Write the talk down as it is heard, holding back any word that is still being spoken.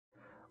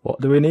What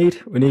do we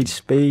need? We need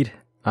speed,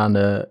 and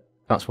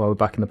that's why we're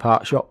back in the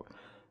part shop.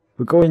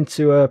 We're going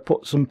to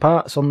put some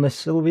parts on this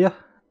Sylvia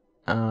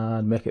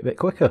and make it a bit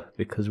quicker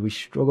because we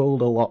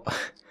struggled a lot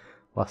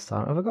last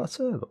time. Have I got a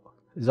turbo?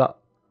 Is that...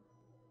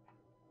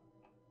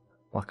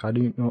 like, I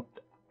do not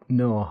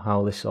know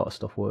how this sort of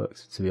stuff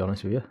works, to be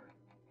honest with you.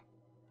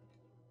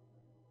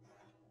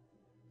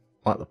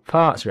 Like, the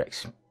parts are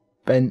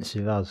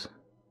expensive as...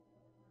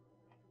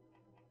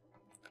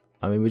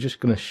 I mean, we're just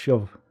going to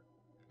shove...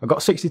 I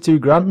got 62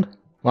 grand.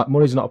 Like,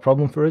 money's not a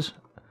problem for us.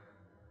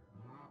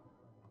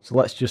 So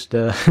let's just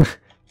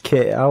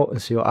kit it out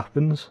and see what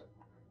happens.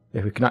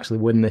 If we can actually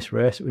win this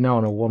race. We're now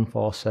on a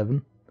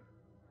 147.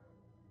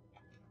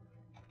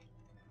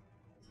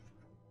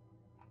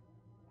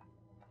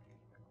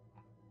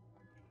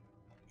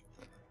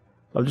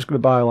 I'm just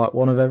going to buy like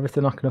one of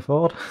everything I can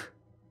afford.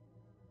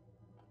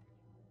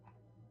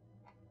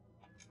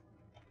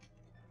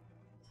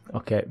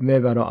 Okay,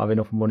 maybe I don't have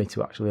enough money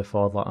to actually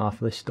afford like half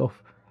of this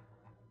stuff.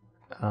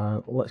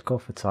 Let's go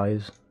for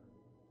tyres.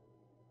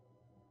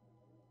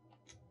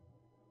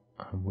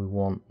 And we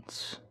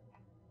want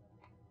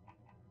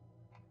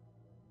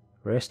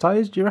race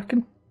tyres, do you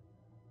reckon?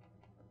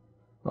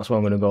 That's what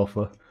I'm going to go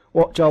for.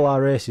 Watch all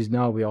our races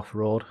now be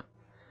off-road.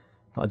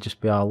 That'll just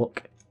be our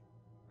luck.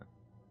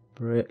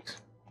 Brakes.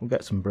 We'll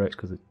get some brakes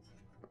because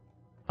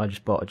I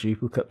just bought a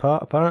duplicate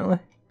part apparently.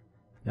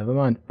 Never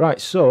mind. Right,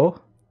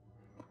 so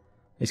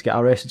let's get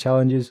our racing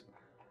challenges.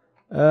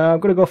 I'm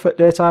going to go for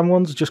daytime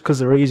ones just because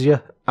they're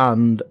easier,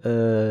 and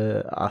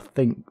I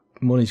think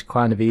money's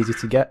kind of easy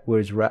to get,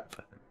 whereas rep,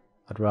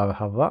 I'd rather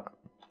have that.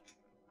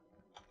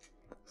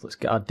 So let's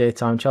get our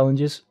daytime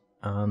challenges,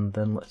 and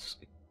then let's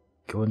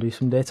go and do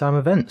some daytime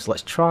events.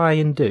 Let's try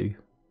and do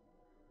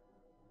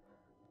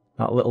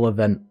that little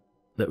event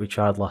that we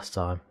tried last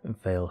time and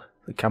failed,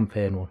 the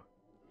campaign one.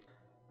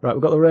 Right,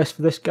 we've got the race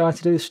for this guy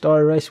to do, the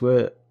story race.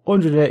 We're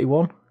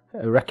 181,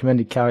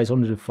 recommended car is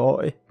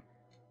 140.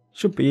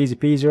 Should be easy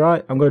peasy,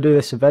 right? I'm going to do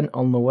this event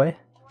on the way,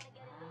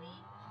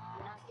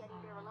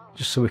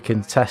 just so we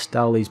can test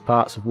how these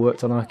parts have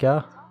worked on our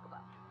car.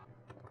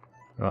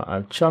 Right,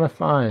 I'm trying to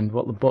find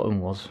what the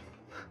button was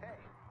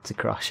to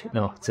crash,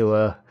 no,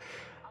 to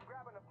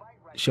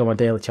show my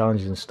daily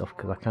challenges and stuff,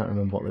 because I can't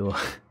remember what they were.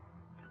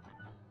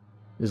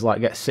 There's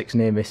like get 6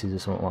 near misses or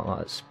something like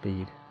that at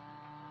speed.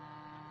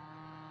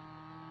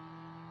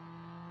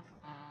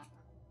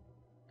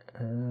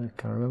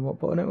 Can't remember what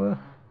button it were.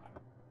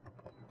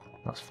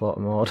 That's photo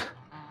mode.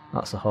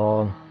 That's the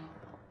horn.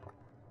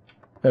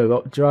 There we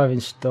go, driving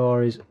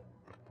stories,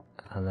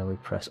 and then we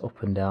press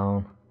up and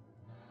down.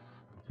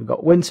 We've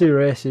got win 2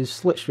 races,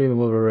 slipstream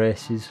of other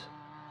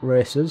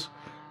racers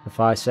for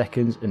 5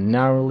 seconds, and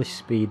narrowly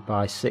speed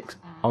by 6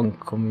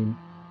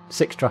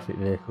 traffic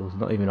vehicles,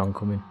 not even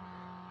oncoming.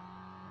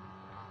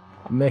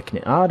 I'm making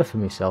it harder for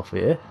myself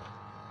here.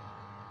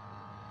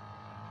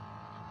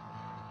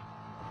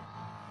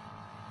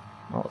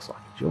 That looks like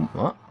a jump,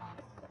 that.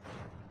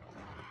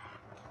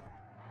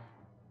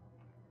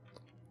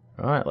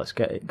 Right, let's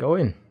get it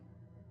going.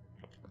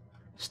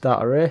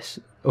 Start a race.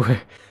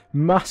 We're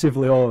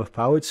massively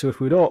overpowered, so if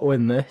we don't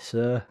win this,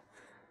 I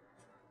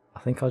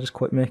think I'll just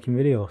quit making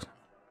videos.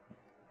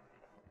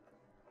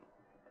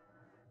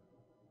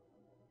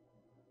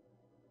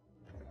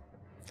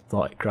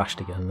 Thought it crashed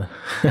again there.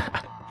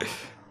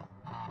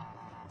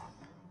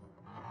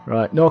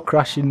 Right, no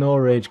crashing, no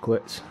rage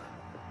quits.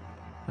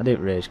 I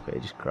didn't rage quit,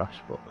 it just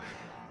crashed, but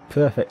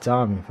perfect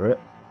timing for it.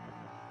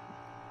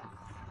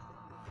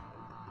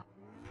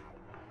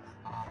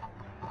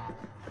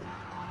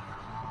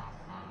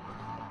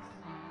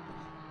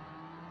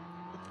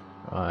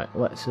 Right,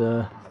 let's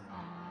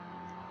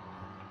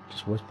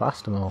just whiz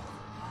past them all.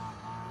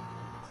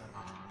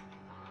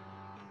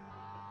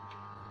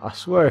 I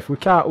swear, if we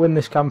can't win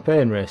this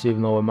campaign race,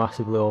 even though we're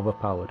massively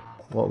overpowered,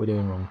 what are we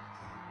doing wrong?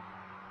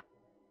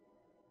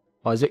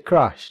 Oh, has it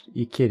crashed?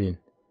 You're kidding.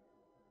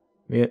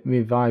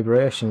 Me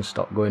vibrations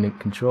stopped going in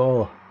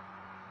controller.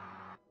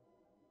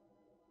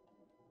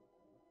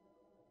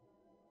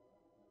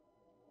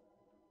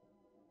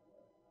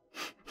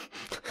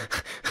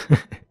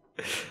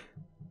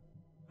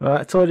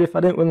 Right, I told you if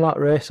I didn't win that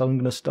race, I'm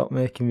going to stop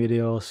making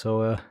videos,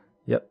 so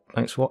yep,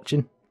 thanks for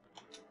watching.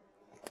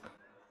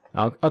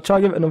 I'll try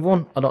to give it another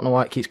one. I don't know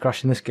why it keeps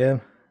crashing this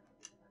game.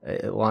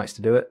 It likes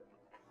to do it.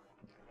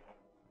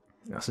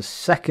 That's the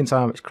second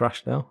time it's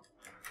crashed now.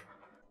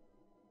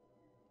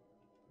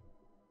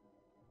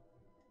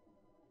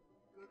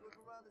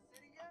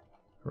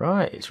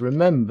 Right, it's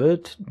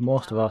remembered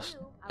most of us,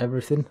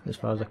 everything, as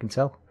far as I can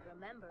tell.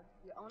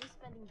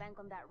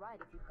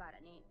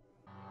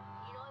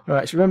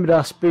 Right, it's remembered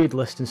our speed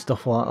list and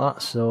stuff like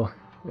that, so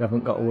we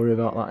haven't got to worry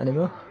about that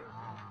anymore.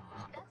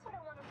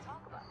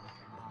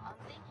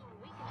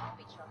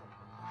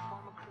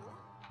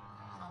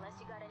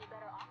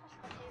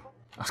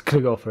 I was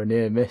going to go for a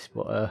near miss,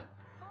 but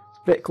it's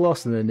a bit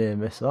closer than a near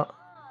miss, that.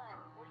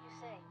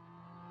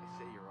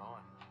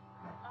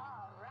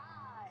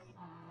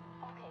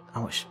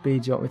 How much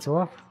speed do you want me to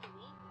have?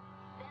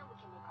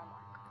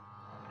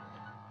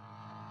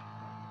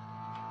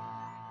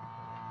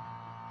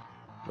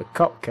 The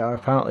cop car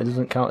apparently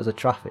doesn't count as a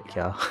traffic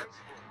car.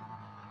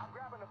 I'm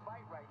grabbing a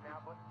bite right now,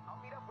 but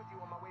I'll meet up with you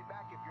on my way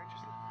back if you're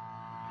interested.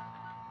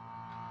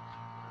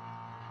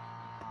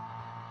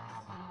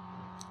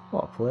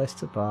 What a place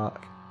to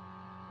park.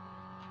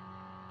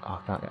 Oh,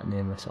 I can't get a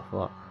name this off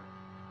of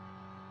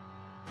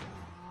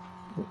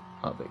that. Ooh,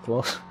 that bit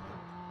close.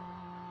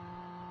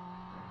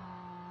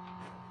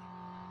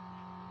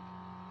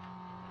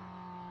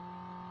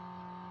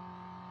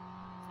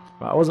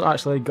 Right, I wasn't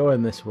actually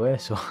going this way,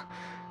 so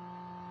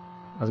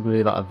I was going to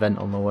do that event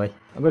on the way.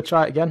 I'm going to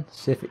try it again,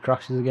 see if it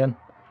crashes again.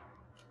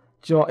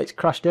 Do you know what? It's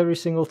crashed every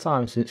single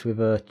time since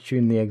we've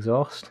tuned the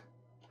exhaust.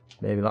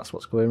 Maybe that's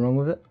what's going wrong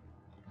with it.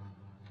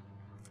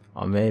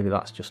 Or maybe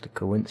that's just a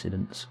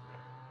coincidence.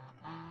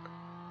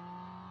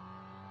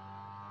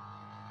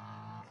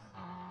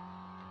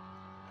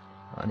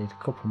 I need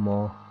a couple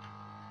more.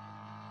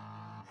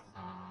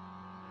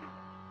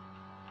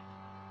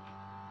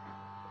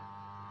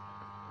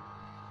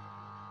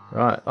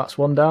 Right, that's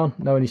one down.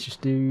 Now we need to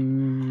just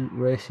do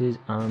races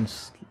and...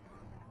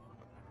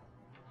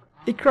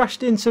 He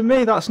crashed into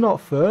me, that's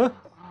not fair.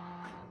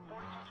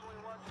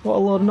 What a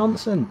load of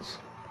nonsense.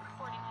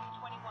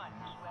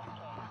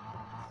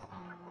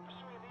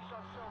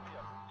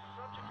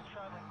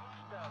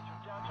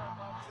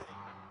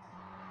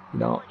 You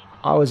know,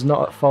 I was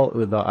not at fault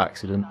with that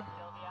accident.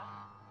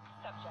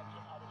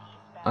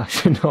 I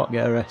should not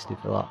get arrested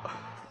for that.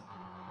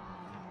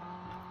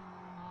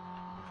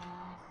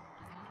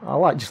 I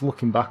like just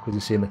looking backwards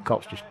and seeing the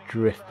cops just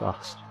drift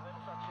past.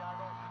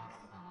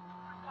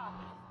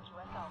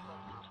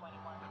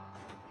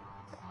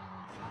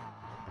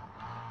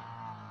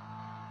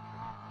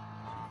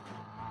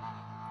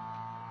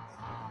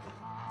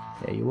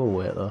 Yeah, you will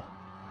wait though.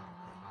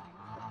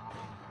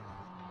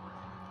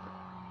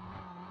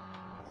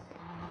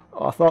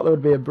 Oh, I thought there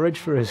would be a bridge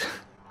for us.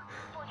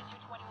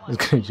 I was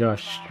going to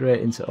drive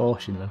straight into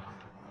ocean then.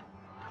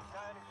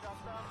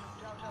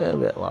 A little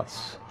bit,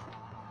 lads.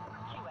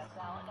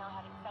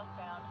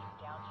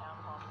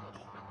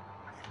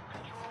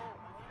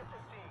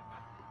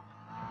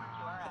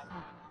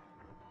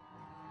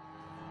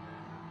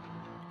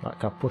 Right,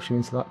 can I push him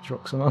into that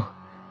truck somehow?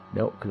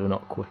 Nope, because we're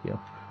not quick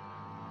enough.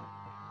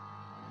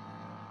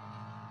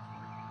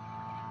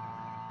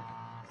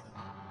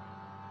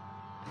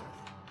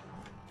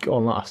 Go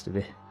on, that has to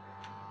be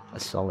a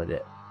solid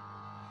hit.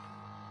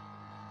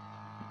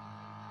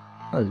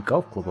 There's a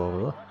golf club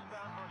over there.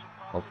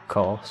 Of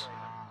course.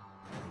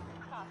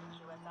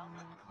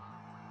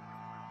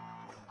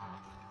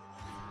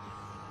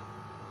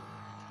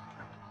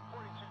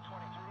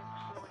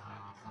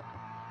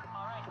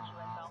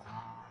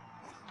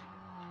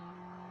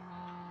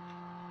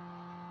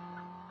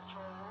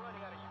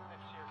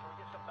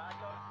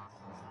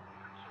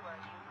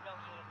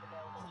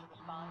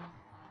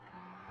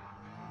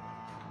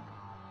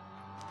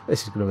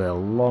 This is going to be a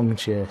long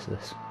chase,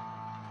 this.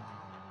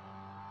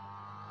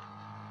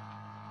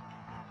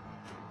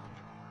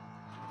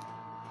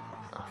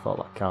 I thought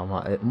that car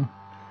might hit him.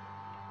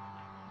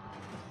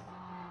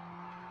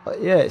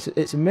 But yeah,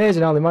 it's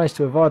amazing how they managed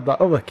to avoid that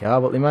other car,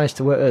 but they managed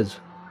to hit us.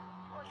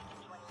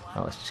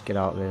 Now let's just get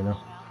out of here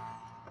now.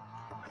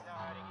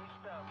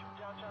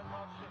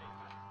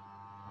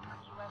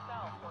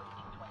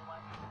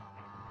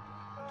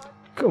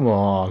 Come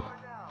on.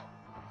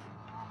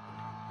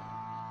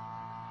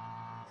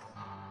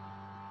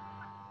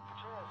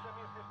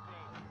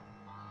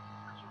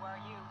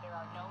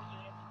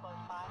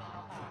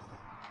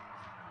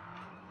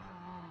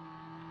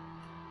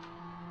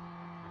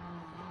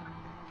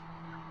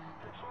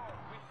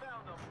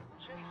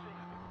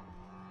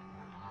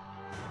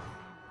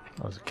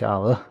 That was a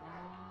car there.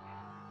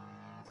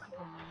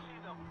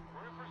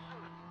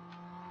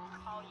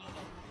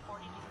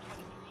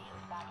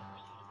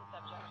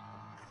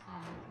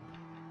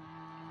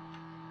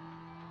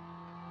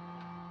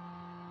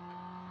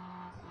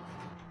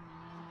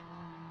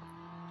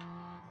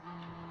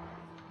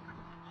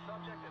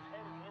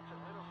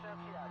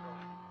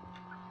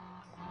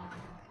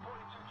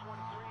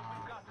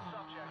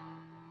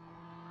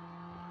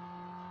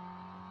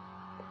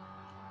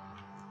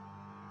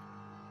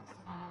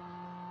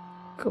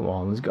 Come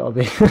on, there's got to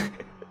be.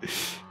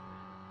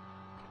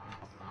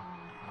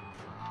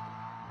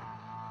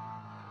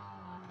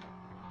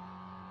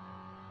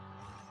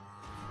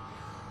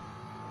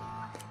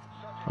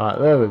 Right,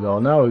 there we go.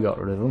 Now we got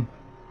rid of them.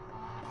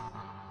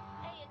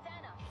 Hey, it's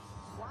Anna.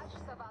 Watch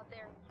yourself out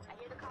there. I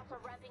hear the cops are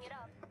ramping it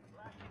up.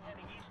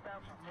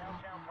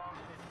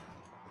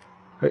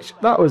 Which,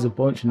 that was a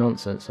bunch of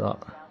nonsense, that.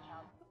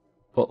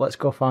 But let's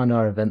go find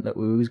our event that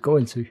we was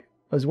going to.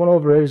 There's one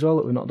over here as well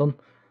that we've not done.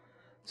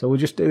 So we'll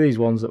just do these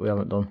ones that we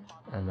haven't done,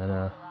 and then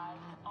I'll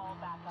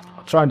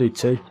try and do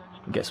 2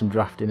 and get some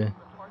drafting in.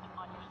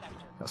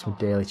 Got some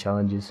daily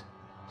challenges.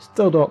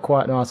 Still don't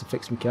quite know how to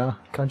fix my car.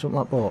 Can I jump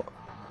that boat?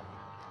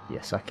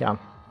 Yes, I can.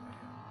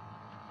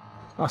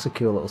 That's a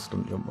cool little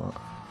stunt jump, that.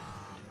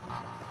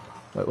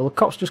 Wait, will the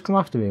cops just come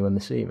after me when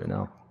they see me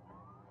now?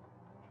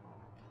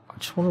 I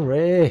just want to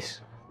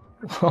race.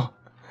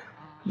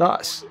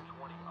 That's...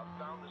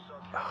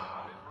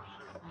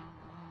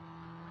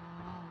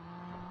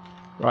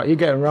 Right, you're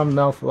getting rammed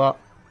now for that.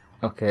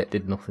 Okay, it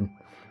did nothing.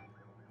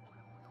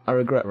 I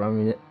regret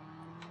ramming it.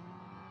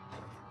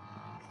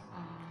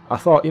 I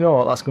thought, you know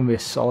what, that's going to be a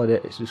solid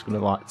hit. It's just going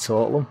to like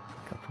total them.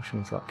 Can I push him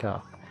into that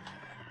car?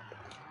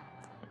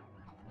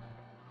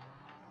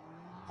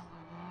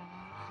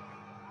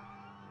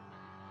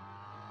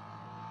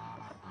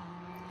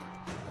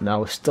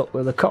 Now we're stuck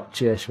with a cop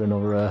chase for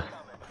another.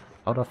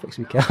 How do I fix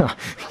my car?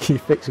 Can you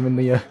fix him in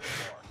the? You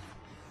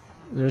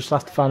just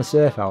have to find a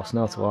safe house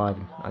now to hide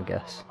him, I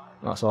guess.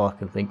 That's all I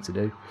can think to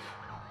do.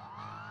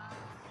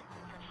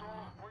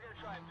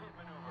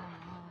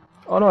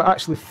 Oh no, I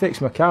actually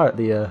fixed my car at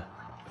the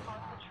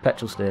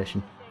petrol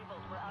station.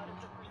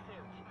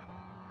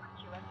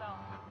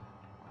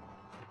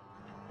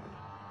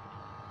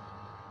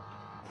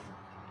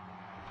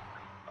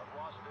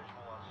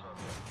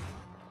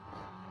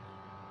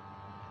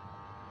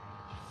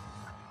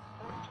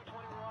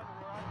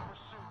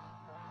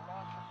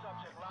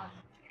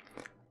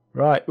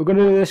 Right, we're going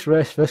to do this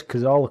race first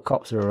because all the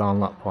cops are around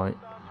that point.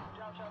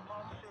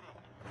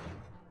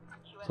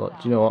 So, do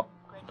you know what?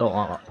 Don't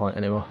like that point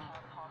anymore.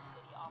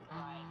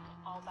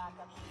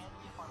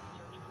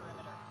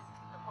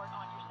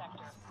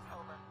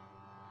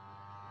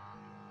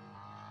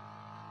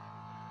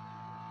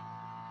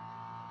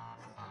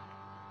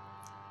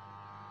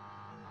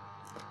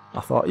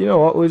 I thought, you know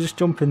what, we'll just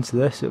jump into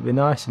this, it'll be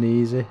nice and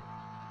easy.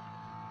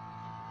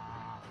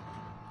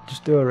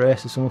 Just do a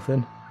race or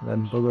something, and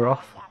then bugger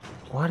off.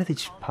 Why did they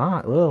just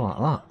park there like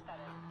that?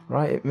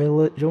 Right at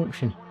middle of the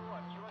junction.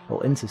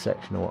 Or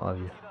intersection or what have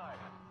you.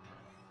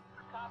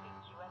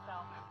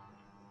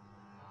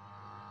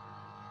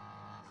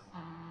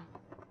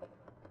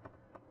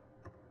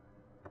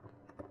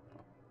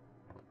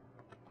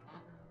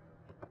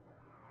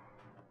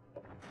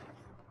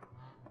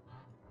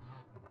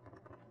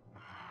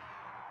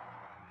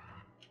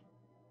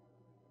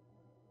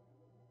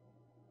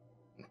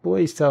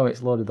 Please tell me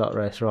it's loaded that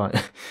race right.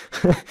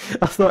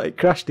 I thought it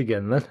crashed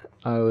again then.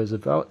 I was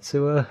about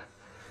to...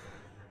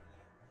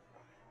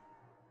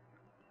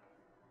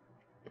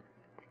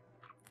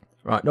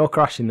 Right, no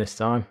crashing this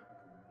time.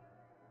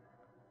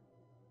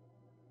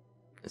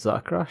 Is that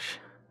a crash?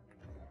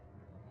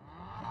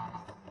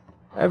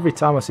 Every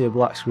time I see a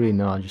black screen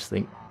now I just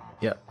think,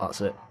 yep,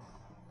 that's it.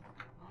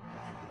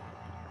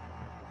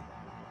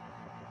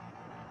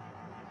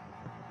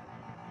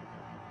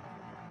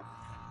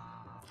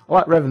 I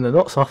like revving the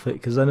nuts off it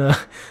because then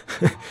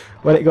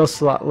when it goes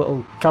to that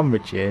little camera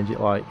change it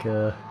like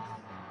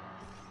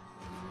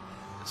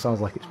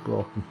sounds like it's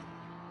broken.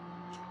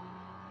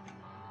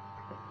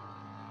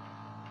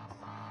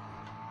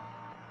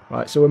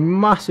 Right, so we're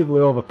massively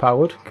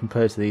overpowered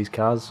compared to these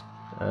cars.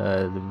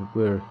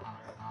 We're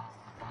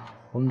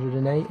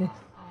 180. Can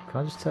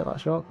I just take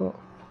that shortcut?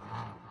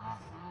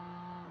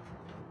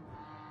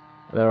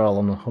 They're all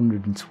on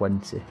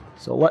 120.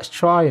 So let's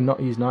try and not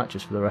use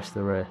nitrous for the rest of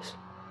the race.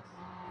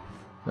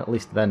 At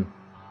least then,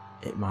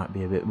 it might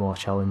be a bit more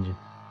challenging.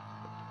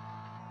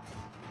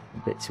 A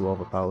bit too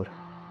overpowered.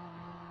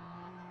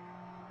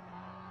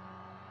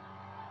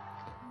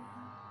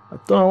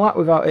 I've done a lot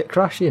without it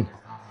crashing.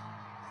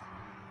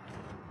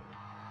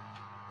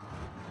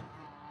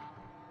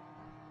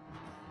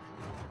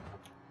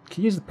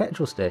 Can you use the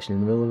petrol station in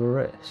the middle of a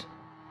race?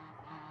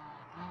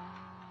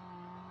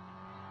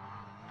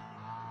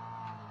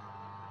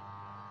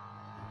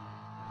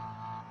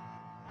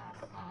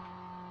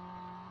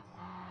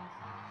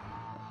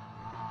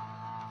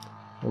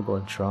 We'll go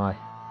and try.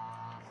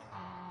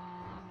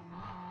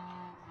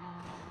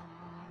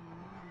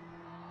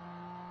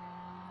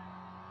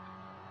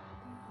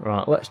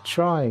 Right, let's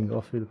try and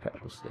go through the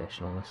petrol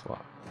station on this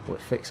lap. Will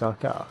it fix our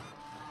car?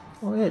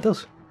 Oh yeah, it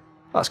does.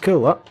 That's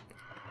cool, that.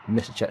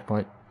 Missed a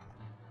checkpoint.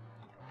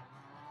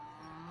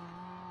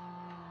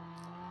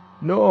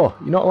 No,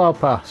 you're not allowed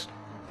past.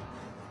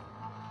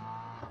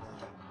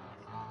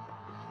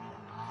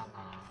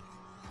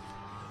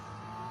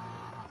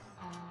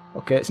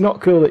 Okay, it's not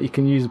cool that you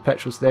can use a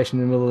petrol station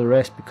in the middle of the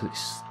race because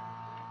it's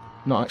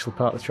not actually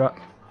part of the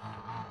track.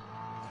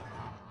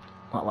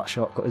 Like that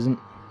shortcut isn't.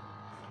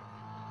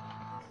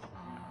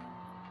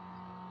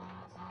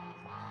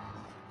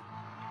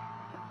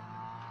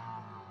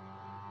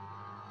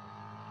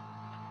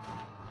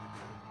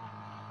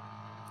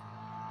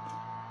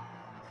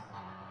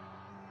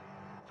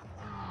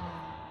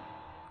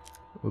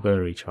 We're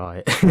going to retry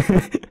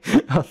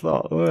it. I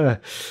thought,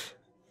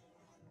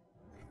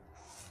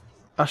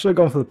 I should have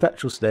gone for the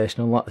petrol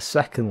station on like the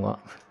second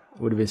lap.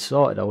 It would have been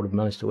sorted, I would have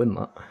managed to win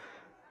that.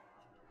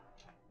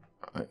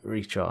 Right,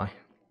 retry.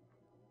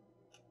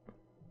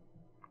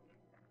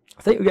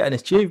 I think we get an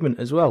achievement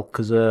as well,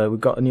 because we've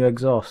got a new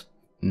exhaust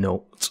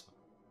note.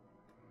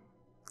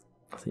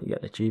 I think you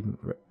get an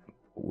achievement for it.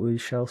 We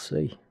shall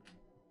see.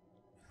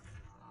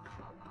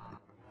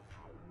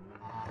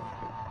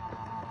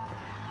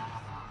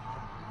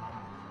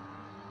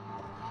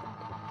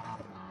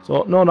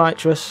 So, no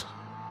nitrous.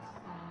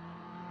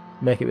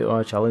 Make it a bit more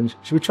of a challenge.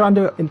 Should we try and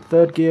do it in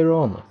third gear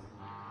only?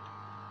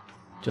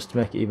 Just to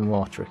make it even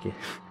more tricky.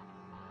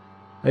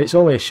 It's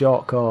only a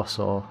short course,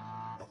 so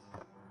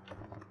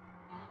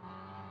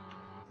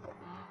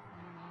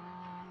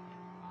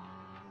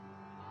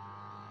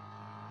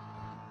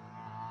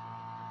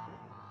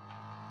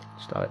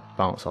Just have it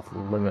bounce off the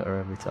limiter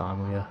every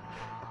time we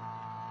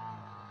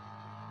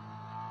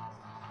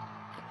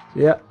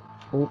yeah,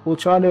 we'll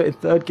try and do it in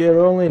third gear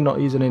only and not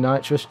use any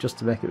nitrous, just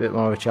to make it a bit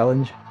more of a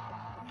challenge.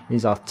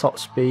 Means our top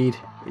speed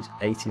is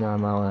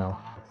 89 mile an hour.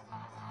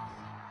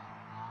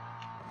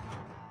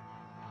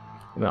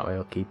 That way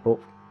I'll keep up.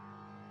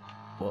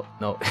 But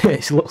no,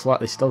 it looks like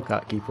they still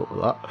can't keep up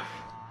with that.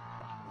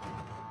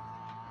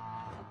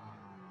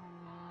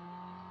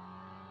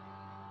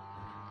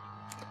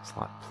 It's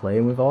like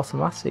playing with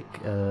automatic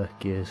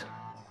gears.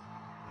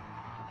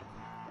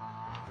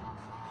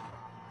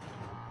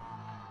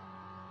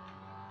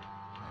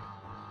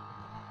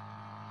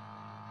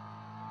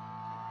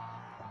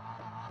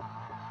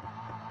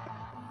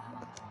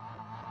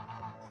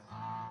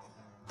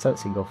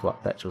 Tempting to go for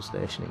that petrol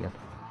station again.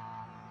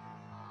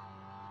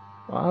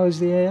 How is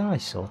the AI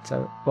so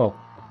terrible? Well,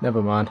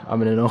 never mind.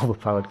 I'm in an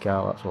overpowered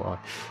car, that's why.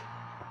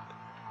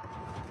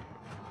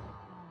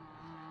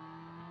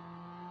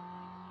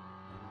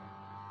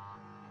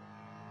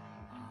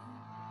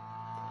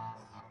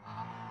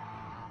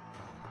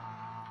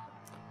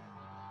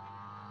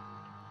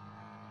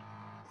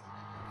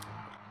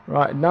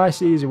 Right,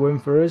 nice easy win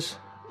for us.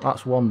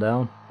 That's one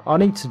down. I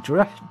need to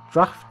draft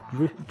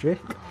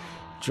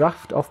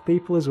off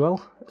people as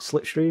well.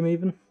 Slipstream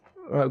even.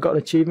 Right, I've got an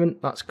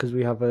achievement. That's because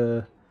we have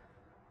a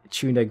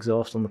tuned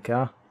exhaust on the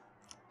car.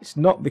 It's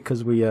not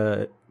because we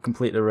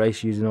completed a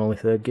race using only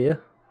third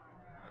gear.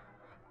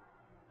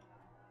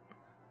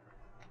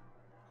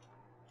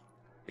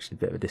 Which is a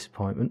bit of a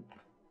disappointment.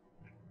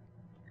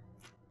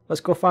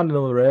 Let's go find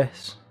another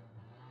race.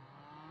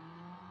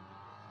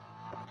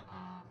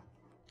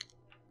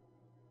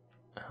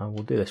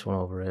 We'll do this one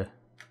over here.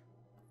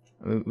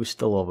 I mean, we're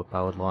still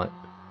overpowered, like.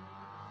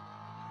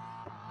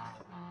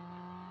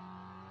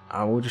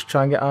 And we'll just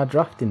try and get our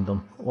drafting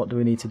done. What do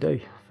we need to do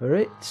for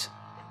it?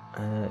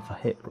 If I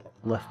hit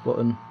left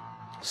button,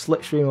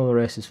 slipstream all the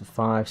races for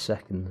 5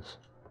 seconds.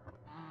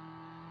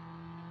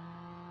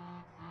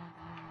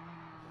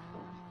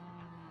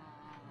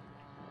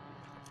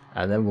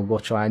 And then we'll go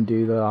try and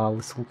do our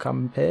little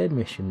campaign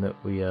mission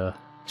that we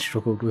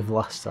struggled with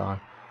last time.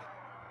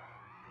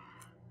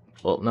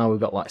 But now we've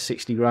got like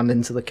 60 grand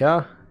into the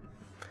car.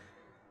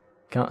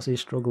 Can't see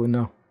us struggling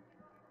now.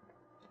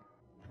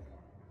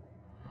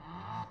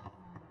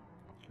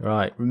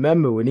 Right,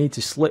 remember we need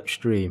to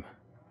slipstream,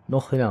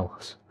 nothing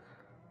else.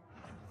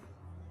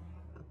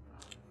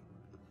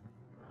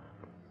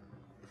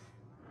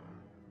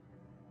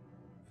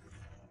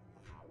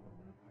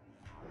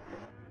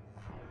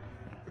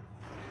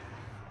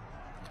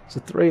 It's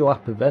a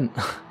 3-lap event.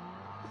 Do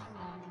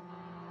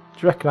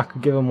you reckon I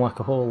could give them like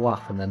a whole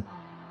lap and then...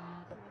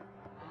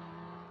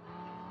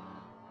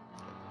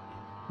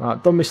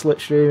 Right, done my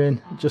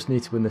slipstreaming, just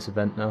need to win this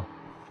event now.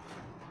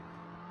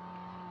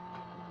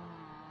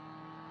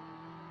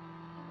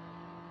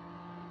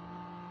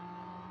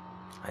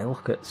 Hey,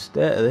 look at the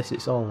state of this,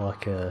 it's all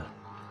like a...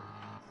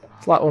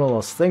 It's like one of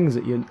those things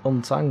that you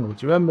untangle.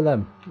 Do you remember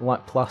them?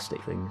 Like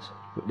plastic things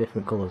with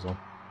different colours on.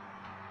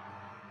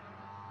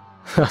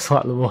 That's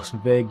like the most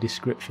vague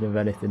description of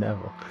anything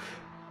ever.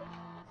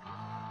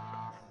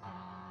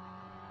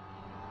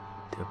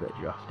 Do a bit of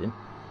drafting.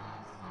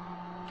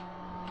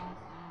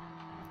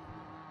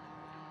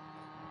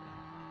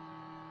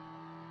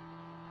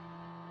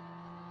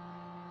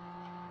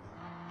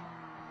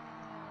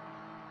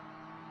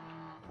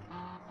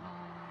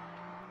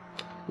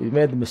 He's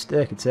made the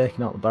mistake of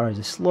taking out the barriers.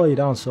 They slow you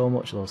down so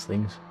much, those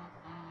things.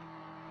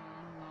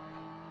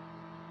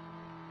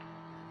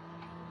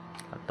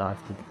 I dived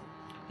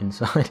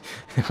inside.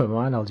 Never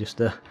mind, I'll just...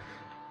 Can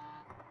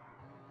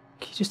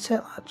you just take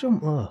that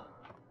jump though?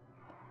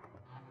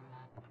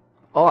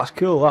 Oh, that's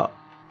cool, that.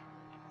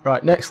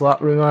 Right, next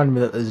lap, remind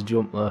me that there's a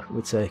jump there.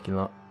 We're taking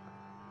that.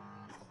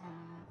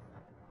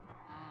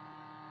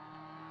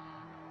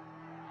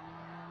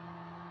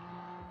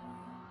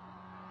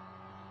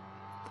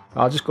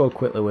 I'll just go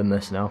quickly win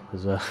this now,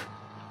 because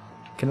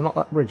can I knock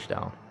that bridge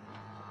down?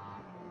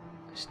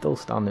 It's still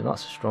standing,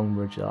 that's a strong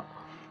bridge that.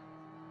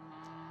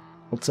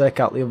 We'll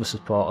take out the other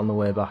support on the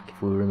way back if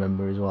we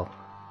remember as well.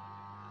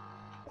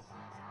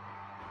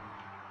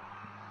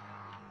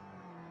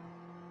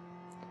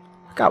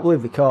 I can't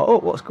believe they caught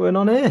up, what's going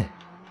on here?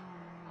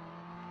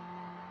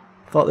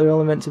 I thought they were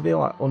only meant to be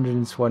like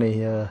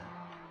 120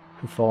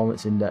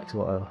 performance index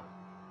or whatever.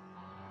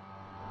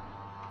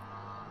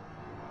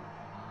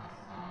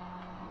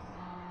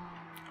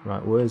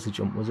 Right, where's the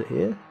jump? Was it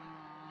here?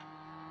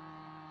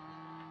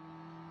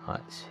 Right,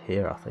 it's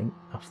here I think,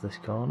 after this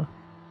corner.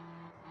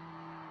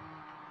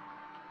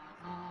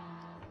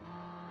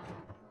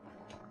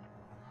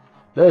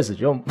 There's the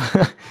jump.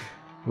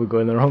 We're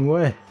going the wrong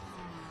way.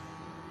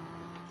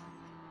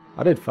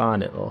 I did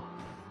find it though.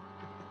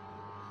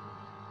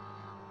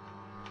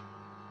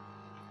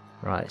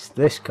 Right, it's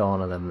this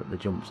corner then that the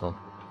jump's on.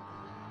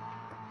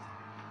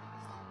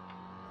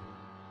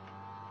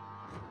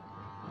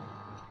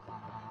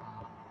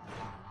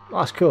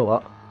 That's cool,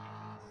 that.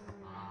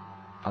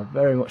 I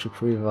very much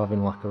approve of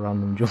having like a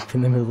random jump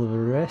in the middle of a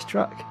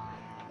racetrack.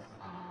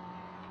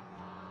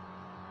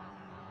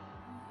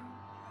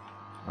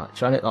 Right,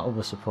 try and hit that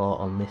other support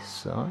on this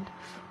side.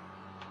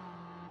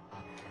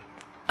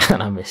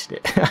 And I missed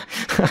it.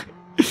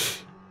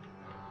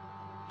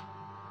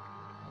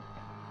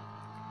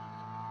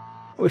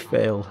 We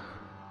failed.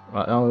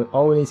 Right, now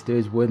all we need to do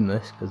is win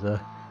this, because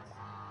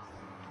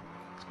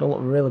it's going to look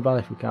really bad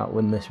if we can't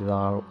win this with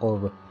our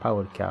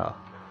overpowered car.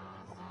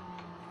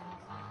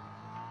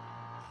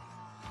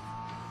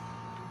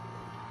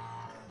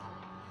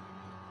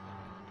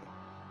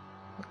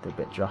 Do a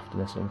bit of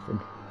drafting or something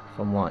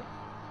from like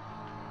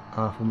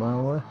half a mile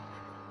away.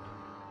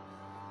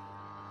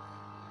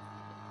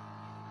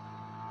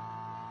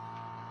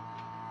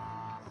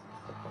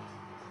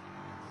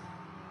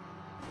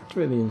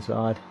 Through the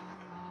inside.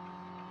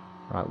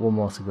 Right, one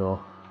more to go.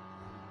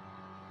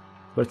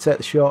 Got to take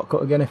the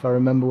shortcut again if I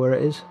remember where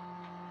it is.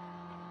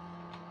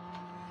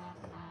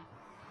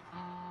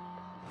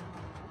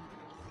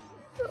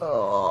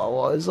 Oh,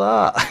 what is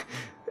that?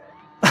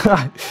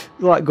 It's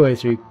like going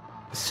through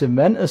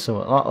cement or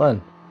something like that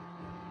then.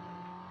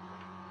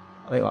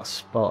 I think that's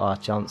spoilt our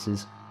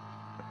chances.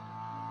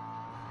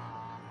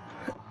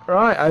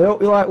 Right, I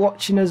hope you like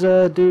watching us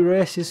do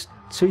races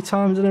 2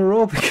 times in a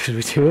row, because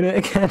we're doing it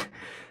again.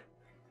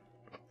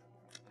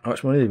 How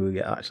much money did we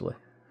get actually?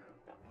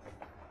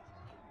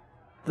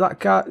 That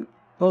car,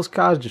 those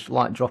cars just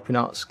like dropping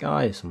out of the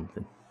sky or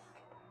something.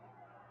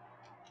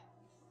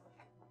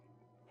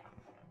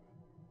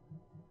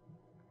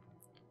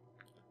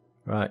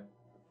 Right,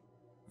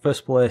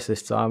 first place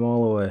this time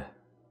all the way.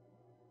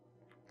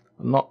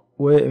 I'm not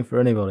waiting for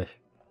anybody.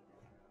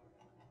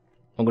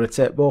 I'm going to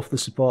take both the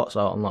supports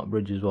out on that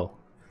bridge as well.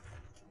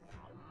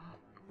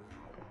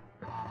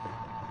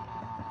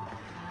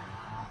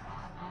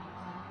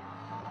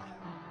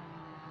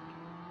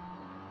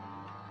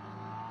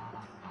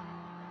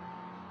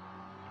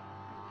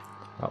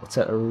 Right, we'll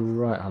take the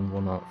right hand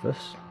one out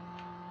first.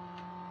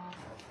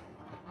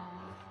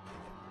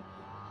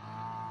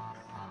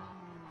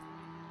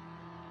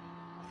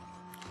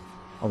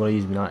 I'm going to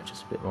use my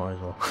nitrous a bit more as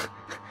well.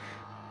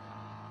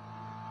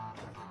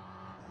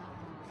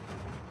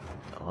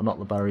 Oh, not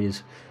the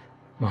barriers.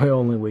 My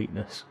only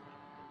weakness.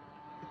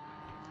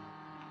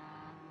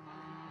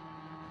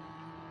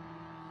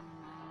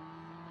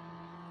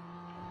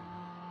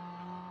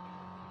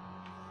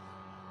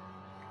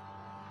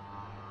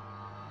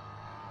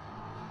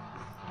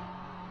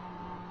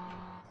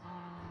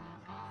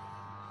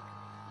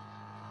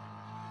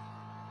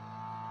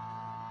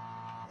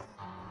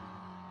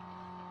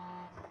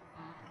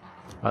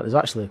 Right, there's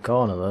actually a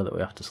corner there that we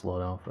have to slow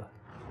down for.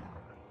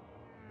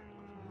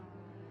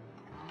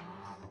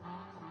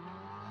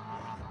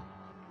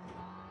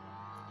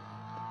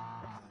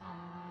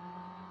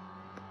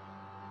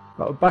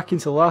 Right, we're back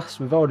into last.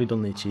 We've already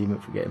done the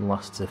achievement for getting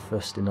last to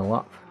first in a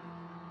lap.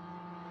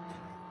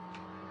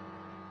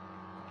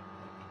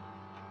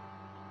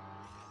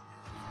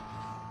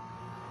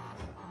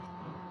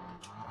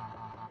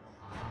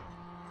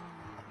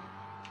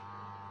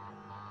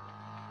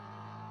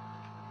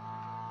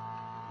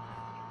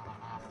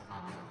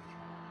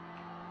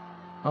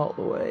 Out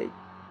the way.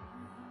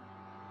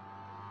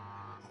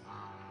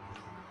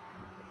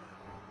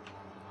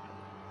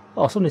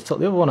 Oh, somebody took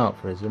the other one out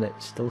for us and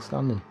it's still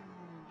standing.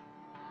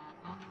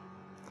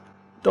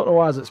 Don't know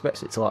why I was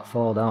expecting it to like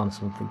fall down or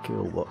something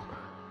cool, but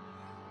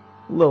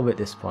a little bit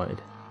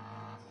disappointed.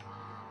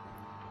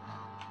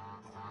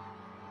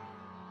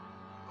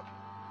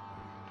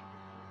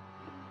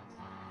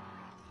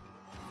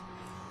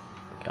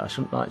 Okay, I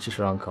shouldn't like just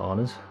around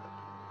corners.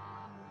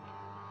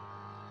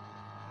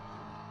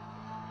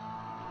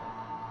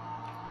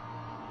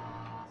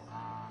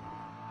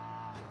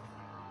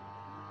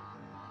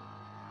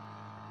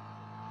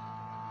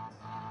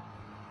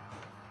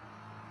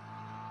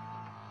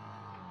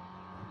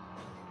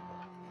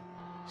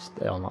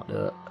 Stay on that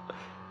dirt.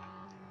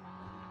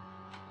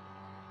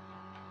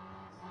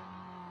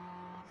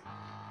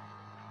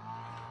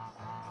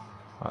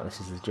 Right, this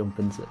is the jump,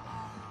 isn't it?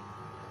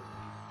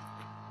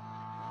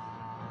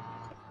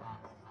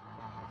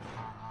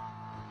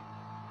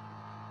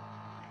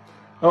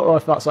 I don't know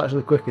if that's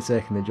actually quicker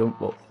taking the jump,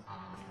 but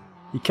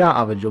you can't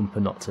have a jump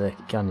and not take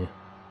it, can you?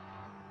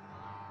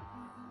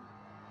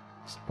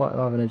 What's the point of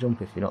having a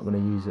jump if you're not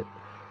going to use it?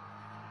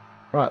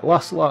 Right,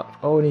 last lap.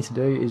 All we need to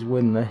do is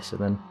win this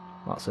and then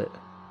that's it.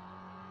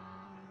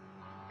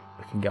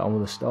 We can get on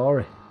with the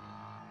story.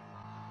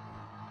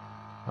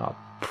 Right,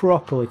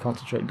 properly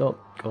concentrate. Don't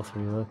go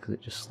through there because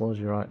it just slows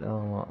you right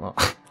down like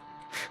that.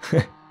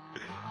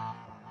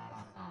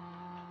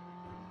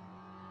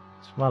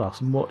 It's mad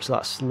how much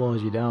that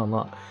slows you down.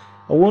 Like,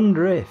 I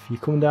wonder if you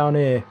come down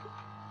here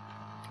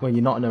when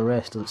you're not in a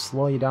race, does it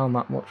slow you down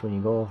that much when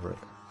you go over it?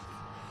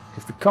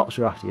 If the cops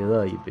were after you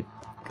there, you'd be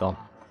gone.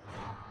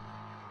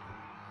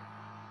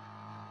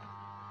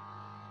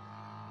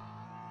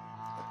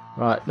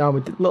 Right, now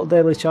with little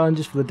daily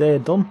challenges for the day are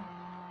done.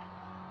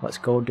 Let's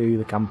go do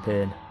the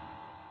campaign.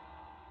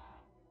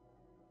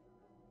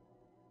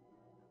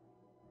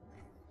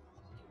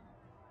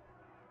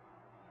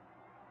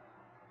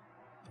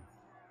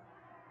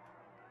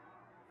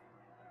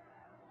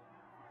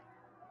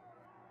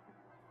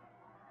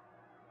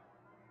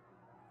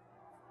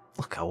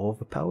 Look how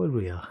overpowered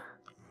we are.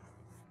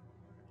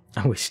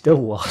 And we still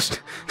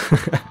lost.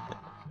 The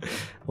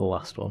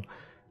last one.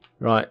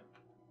 Right.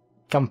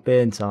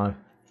 Campaign time.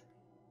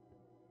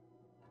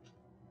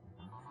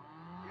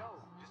 Yo,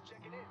 just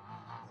checking in.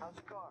 How's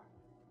the car?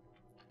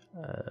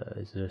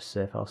 Is there a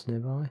safe house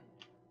nearby?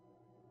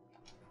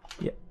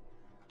 Yep.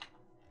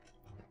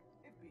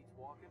 It beats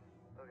walking.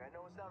 Look, I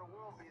know it's not a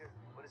world beater,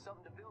 but it's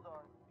something to build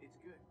on. It's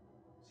good.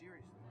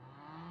 Seriously.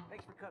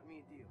 Thanks for cutting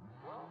me a deal.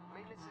 Well,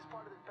 maintenance is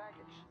part of the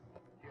package.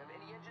 If you have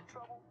any engine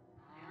trouble,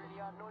 hear any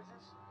odd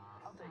noises,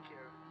 I'll take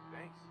care of it.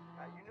 Thanks.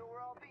 You know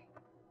where I'll be.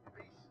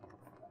 Peace.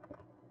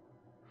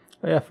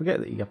 Oh yeah, I forget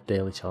that you have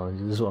daily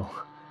challenges as well.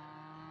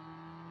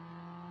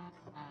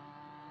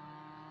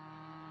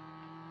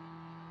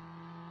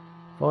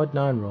 Avoid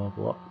 9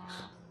 roadblocks.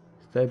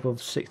 Stay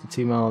above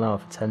 62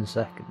 mph for 10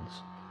 seconds.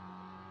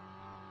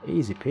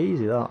 Easy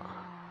peasy that.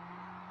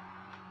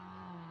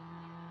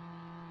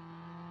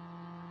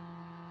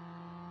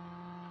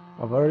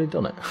 I've already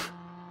done it.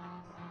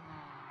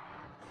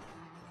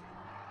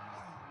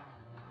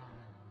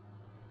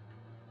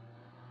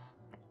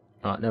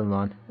 Alright, never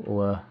mind.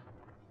 We'll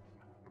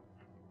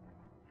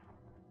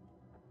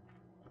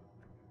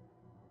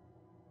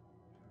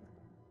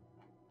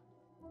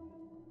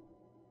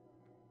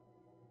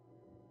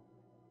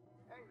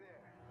Hey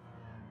there.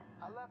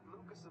 I left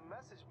Lucas a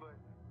message, but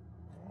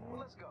well,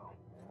 let's go.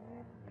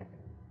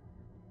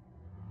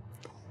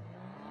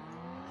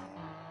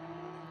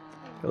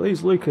 It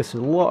leaves Lucas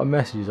a lot of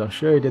messages. I'm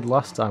sure he did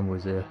last time we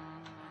was here.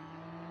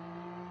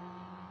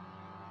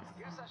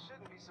 Guess I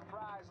shouldn't be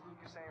surprised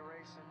Lucas ain't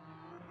racing.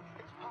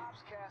 His pops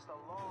cast a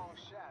long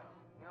shadow.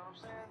 You know what I'm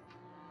saying?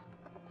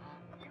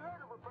 You heard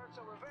of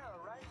Roberto Rivera,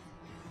 right?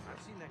 I've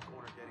seen that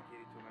corner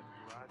dedicated to him at the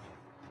garage.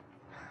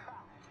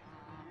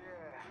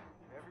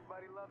 Yeah,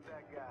 everybody loved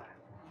that guy.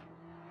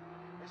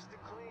 Mr.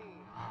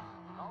 Clean.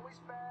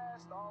 Always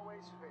fast,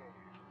 always fair.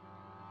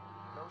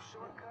 No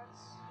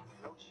shortcuts,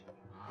 no cheating.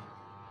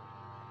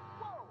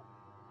 Whoa!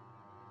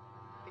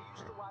 He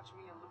used to watch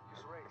me and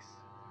Lucas race.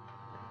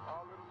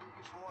 All little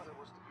Lucas wanted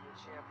was to be a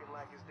champion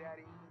like his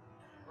daddy.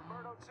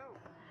 Roberto, too.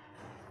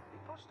 He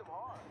pushed him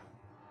hard.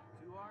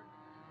 Too hard?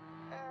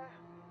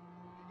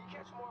 You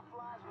catch more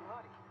flies with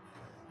honey.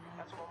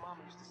 That's what my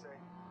mama used to say.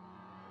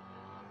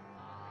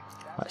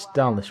 It's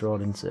down this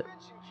road, isn't it?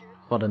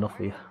 What enough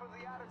of you. For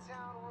the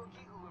out-of-town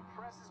rookie who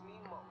impresses me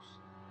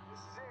most. This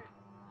is it.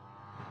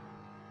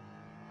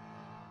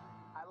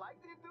 I like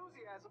the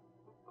enthusiasm,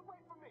 but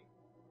wait for me.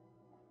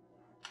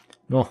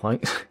 No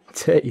thanks.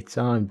 Take your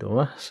time,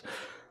 dumbass.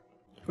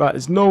 Right,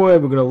 there's no way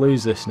we're going to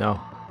lose this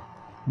now.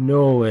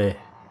 No way.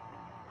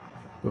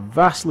 We're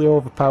vastly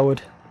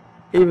overpowered.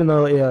 Even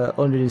though the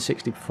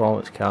 160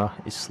 performance car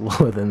is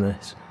slower than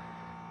this.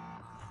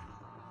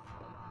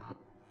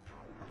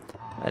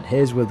 And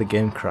here's where the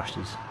game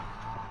crashes.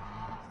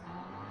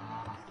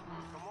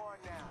 Come on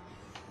now.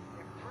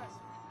 Impress me.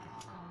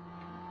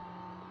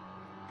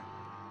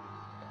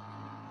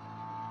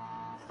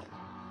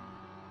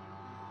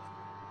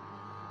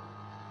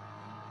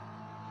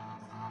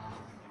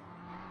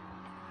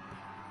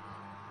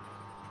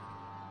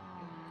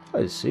 Oh,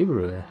 it's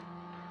Subaru here.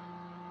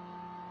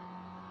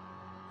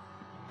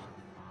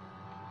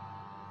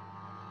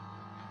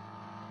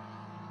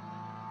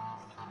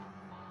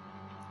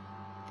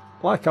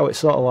 I like how it's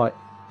sort of like,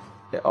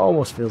 it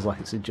almost feels like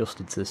it's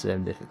adjusted to the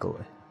same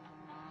difficulty.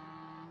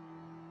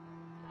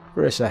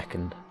 For a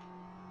second.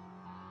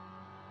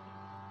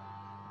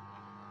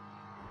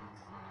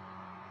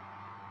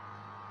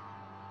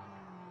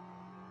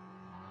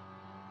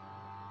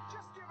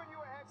 Just giving you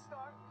a head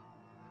start.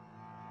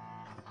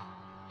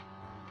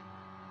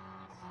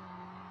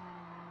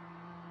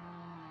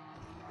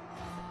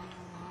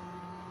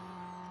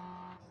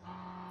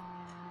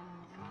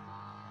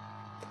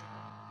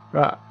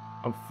 Right,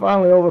 I'm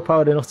finally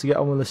overpowered enough to get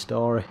on with the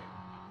story.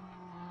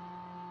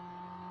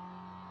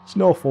 It's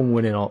no fun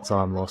winning all the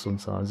time though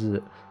sometimes, is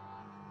it?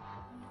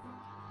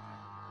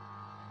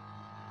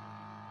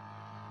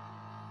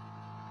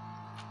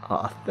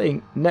 I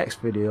think next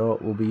video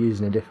we'll be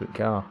using a different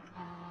car.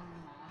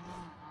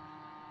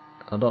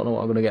 I don't know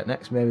what I'm going to get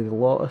next, maybe the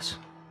Lotus.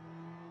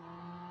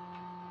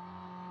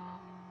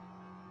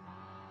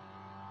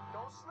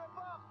 Don't slip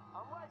up.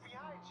 I'm right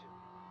behind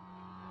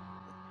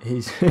you.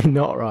 He's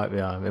not right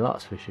behind me,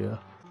 that's for sure.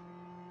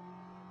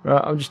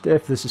 Right, I'm just here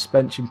for the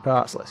suspension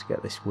parts, let's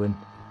get this win.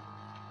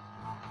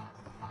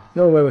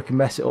 The only way we can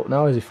mess it up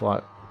now is if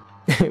like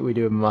we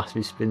do a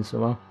massive spin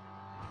somehow.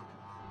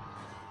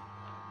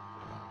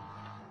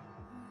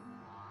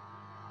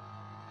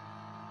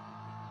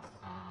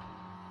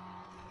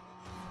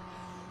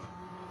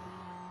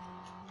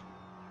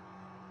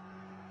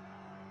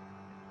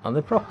 And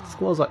they probably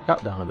close that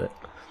gap down a bit.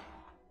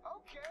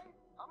 Okay,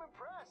 I'm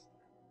impressed.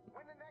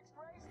 Win the next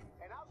race,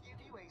 and I'll give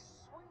you a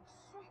sweet,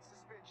 sweet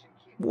suspension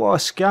kit. What a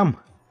scam.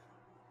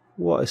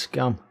 What a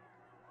scam.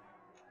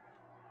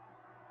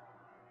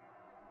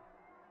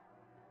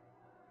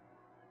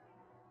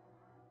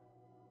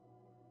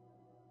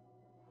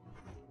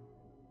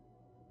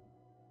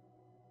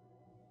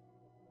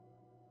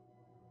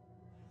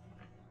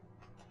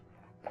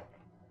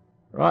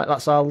 Right,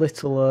 that's our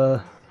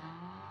little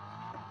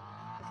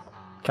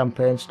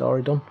campaign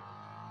story done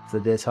for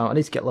the daytime. I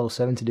need to get level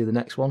 7 to do the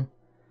next one.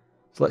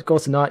 So let's go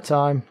to night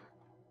time.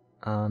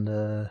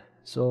 And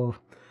so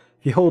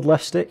if you hold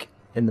left stick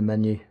in the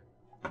menu,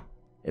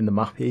 in the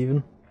map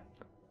even,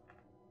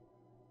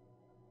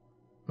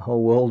 the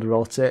whole world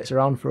rotates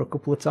around for a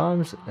couple of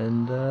times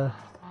and the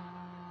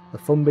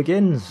fun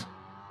begins.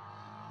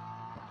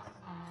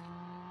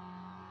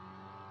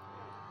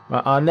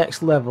 Right, our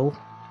next level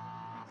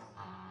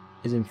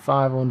is in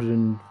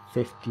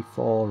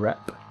 554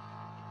 rep.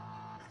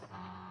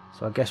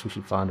 So I guess we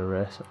should find a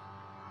race.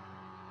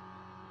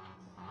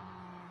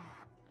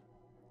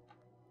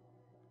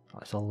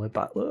 That's all the way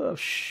back. Look, I'm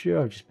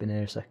sure I've just been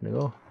here a second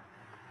ago.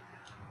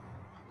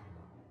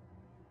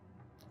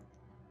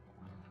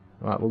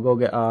 Right, we'll go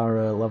get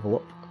our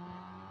level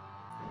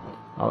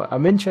up.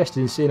 I'm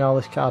interested in seeing how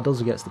this car does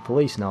against the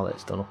police now that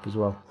it's done up as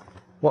well.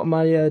 What are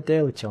my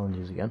daily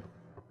challenges again?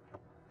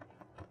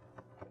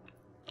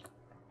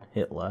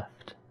 Hit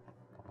left.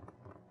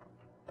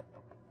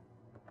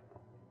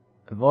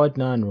 Avoid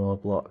 9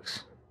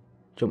 roadblocks.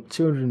 Jump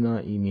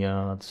 219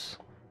 yards.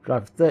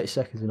 Drive 30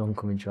 seconds in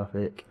oncoming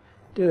traffic.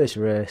 Do this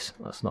race.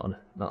 That's not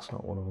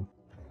one of them.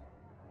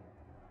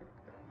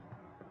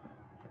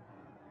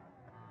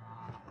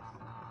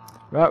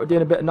 Right, we're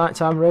doing a bit of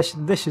nighttime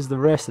racing. This is the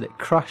race that it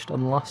crashed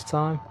on last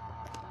time.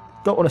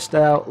 Don't want to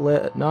stay out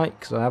late at night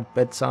because I have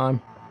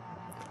bedtime.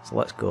 So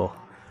let's go.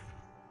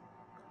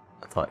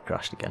 I thought it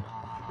crashed again.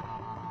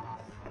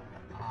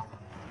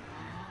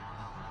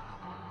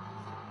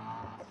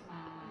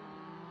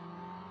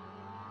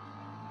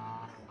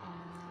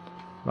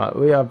 Right,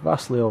 we are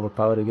vastly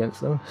overpowered against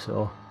them,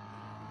 so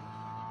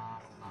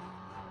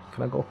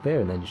can I go up here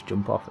and then just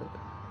jump off it?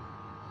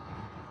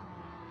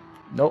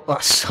 Nope,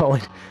 that's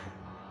solid.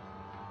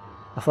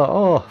 I thought,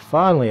 oh,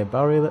 finally a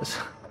barrier that's...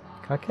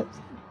 Can I get...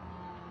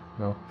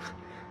 No.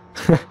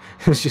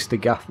 It's just a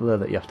gap there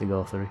that you have to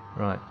go through.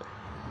 Right.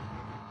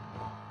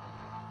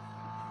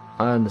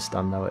 I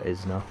understand how it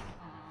is now.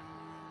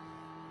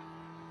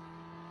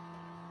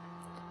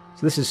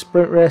 So this is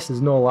sprint race, there's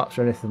no laps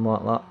or anything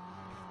like that.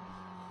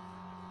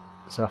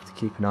 So I have to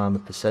keep an eye on the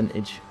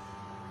percentage.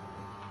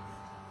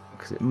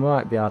 Because it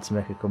might be hard to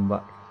make a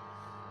comeback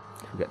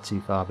if we get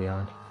too far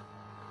behind.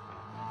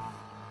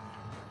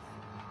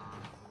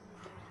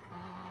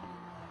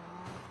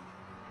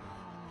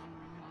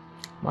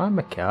 Mind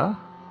my car?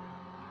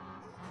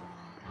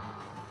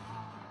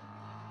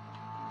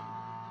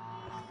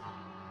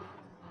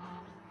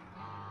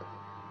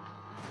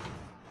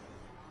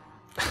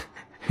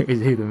 It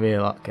was either me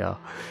or that car.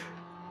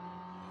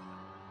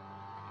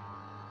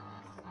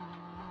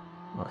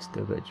 Let's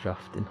do a bit of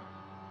drafting.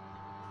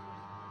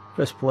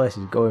 First place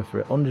is going for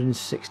it,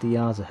 160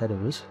 yards ahead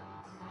of us.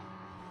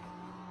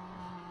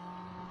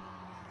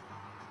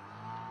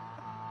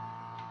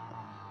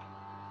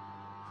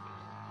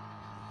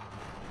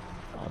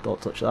 Oh,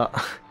 don't touch that.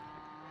 I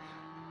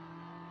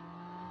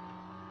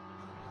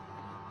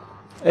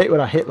hate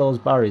when I hit those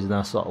barriers and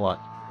I sort of like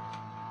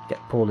get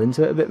pulled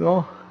into it a bit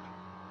more.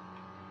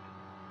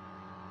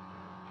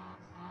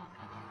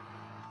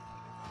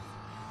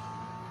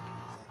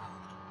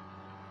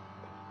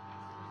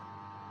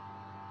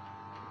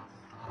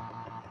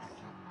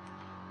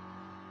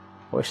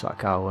 I wish that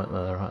car weren't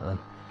there right then.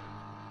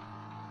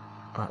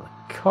 Right, the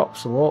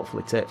cops will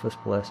hopefully take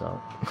first place out.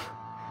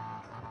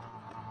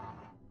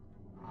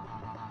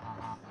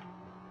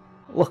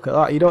 Look at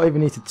that, you don't even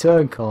need to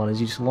turn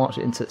corners, you just launch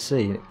it into the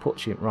sea and it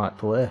puts you in the right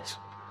place.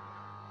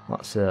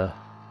 That's a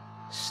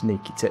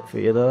sneaky tip for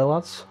you there,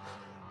 lads.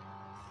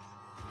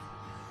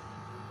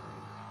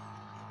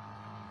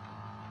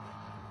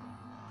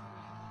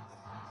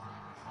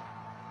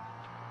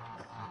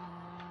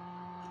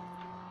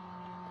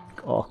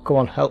 Oh, come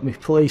on, help me,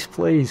 please,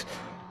 please.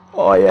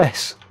 Oh,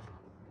 yes.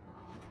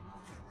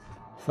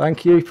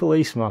 Thank you,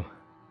 policeman.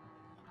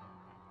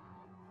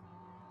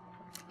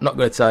 I'm not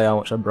going to tell you how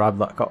much I bribed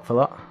that cop for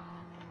that.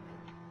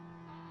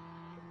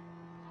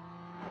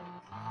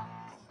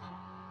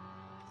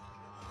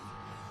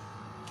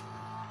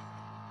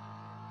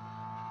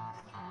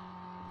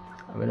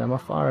 I mean, am I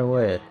far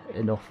away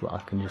enough that I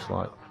can just,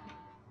 like,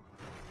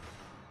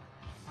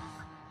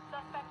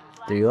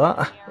 do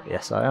that?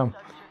 Yes, I am.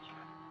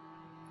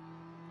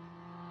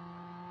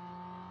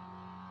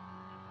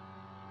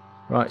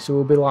 Right, so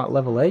we'll be like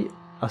level 8,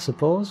 I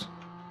suppose.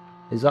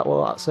 Is that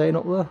what that's saying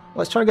up there?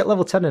 Let's try and get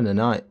level 10 in the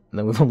night, and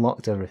then we've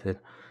unlocked everything.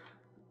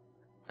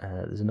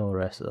 There's no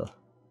race though.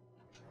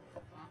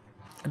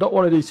 I don't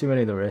want to do too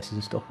many of the races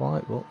and stuff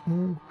like, but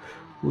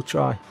we'll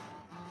try.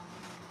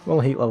 We're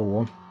only heat level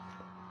 1,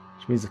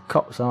 which means the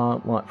cops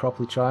aren't like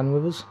properly trying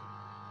with us.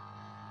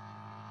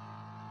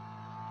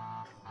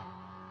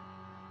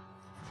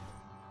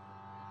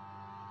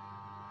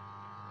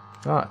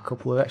 Right, a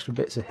couple of extra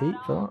bits of heat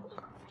for that.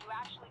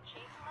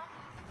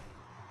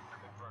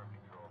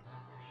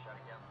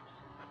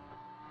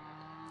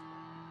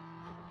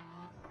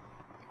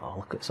 Oh,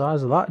 look at the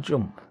size of that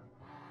jump.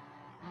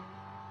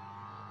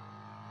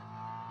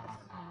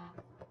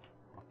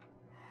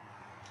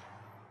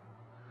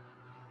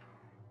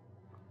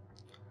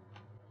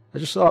 I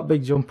just saw that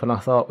big jump and I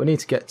thought we need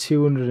to get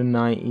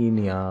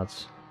 219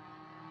 yards.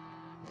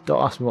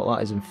 Don't ask me what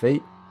that is in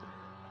feet.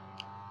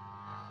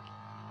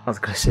 I was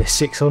going to say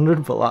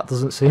 600, but that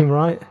doesn't seem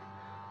right.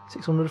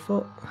 600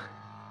 foot?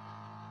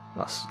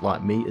 That's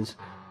like meters.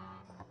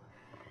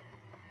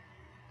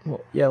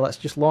 Well, yeah, let's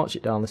just launch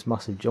it down this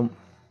massive jump.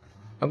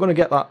 I'm going to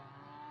get that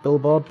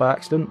billboard by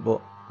accident,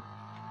 but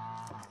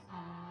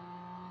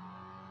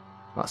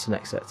that's an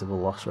acceptable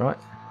loss, right?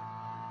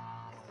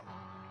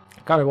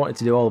 I kind of wanted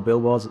to do all the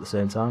billboards at the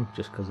same time,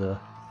 just because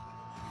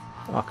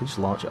I could just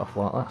launch it off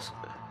like this.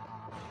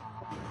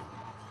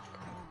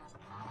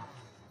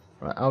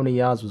 Right, how many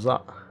yards was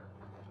that?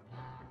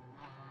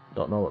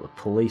 Don't know what the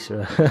police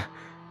are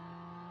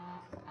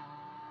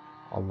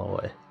on the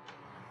way.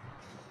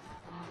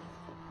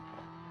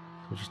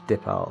 We'll just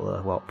dip out of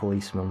there while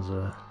policeman's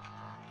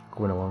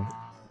going along.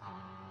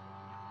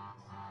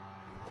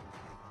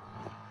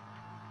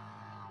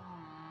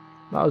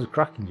 That was a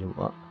cracking jump,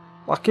 that.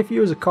 Like if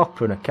you was a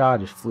copper and a car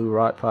just flew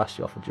right past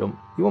you off a jump,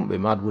 you wouldn't be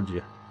mad, would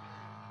you?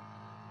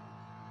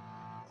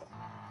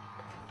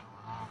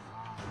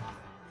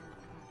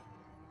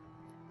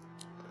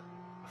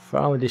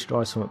 Finally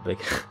destroy something big.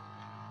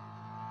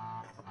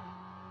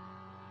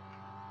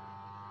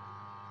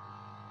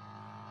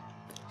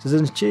 So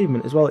there's an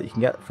achievement as well that you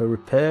can get for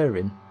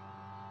repairing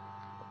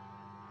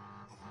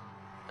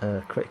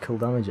critical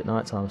damage at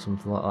night time or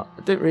something like that.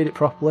 I didn't read it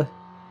properly,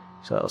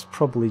 so that's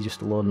probably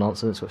just a load of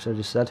nonsense which I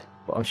just said,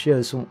 but I'm sure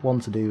there's one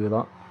to do with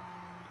that.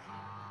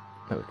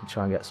 Maybe we can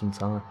try and get some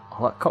time.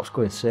 Oh, that cop's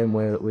going the same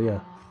way that we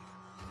are.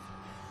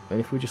 And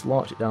if we just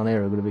launch it down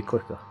here, we're going to be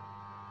quicker.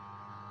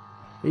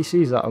 If he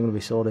sees that, I'm going to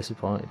be so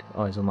disappointed.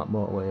 Oh, he's on that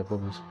motorway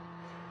above us.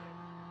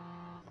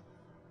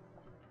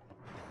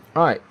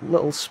 Right,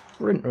 little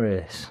sprint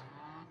race.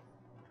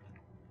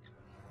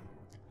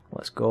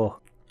 Let's go.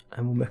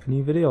 And we'll make a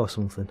new video or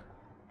something.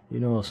 Who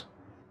knows?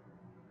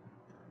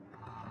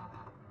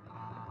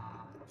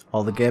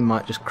 Or the game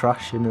might just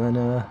crash and then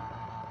none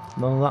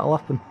of that'll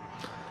happen.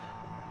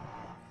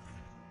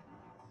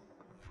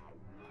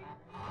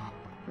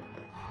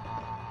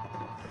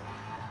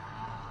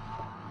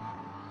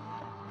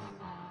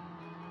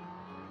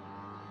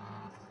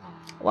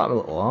 I like my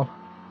little arm.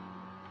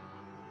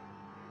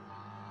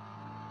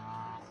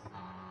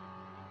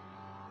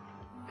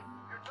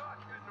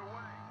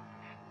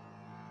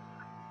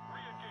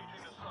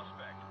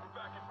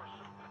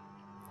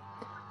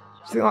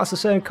 Do you think that's the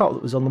same cop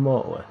that was on the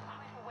motorway?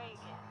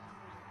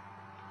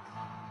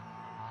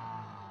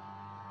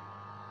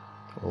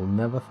 We'll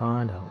never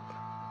find out.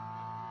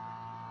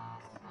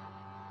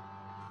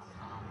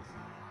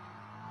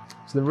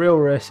 So the real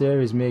race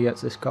here is me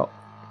against this cop.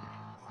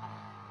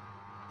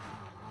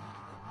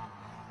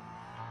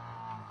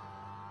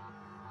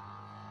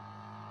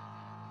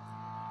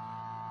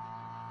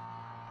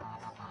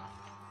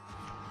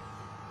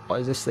 What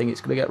is this thing?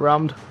 It's going to get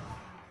rammed.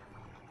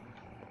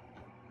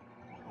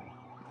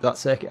 Did that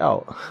take it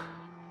out?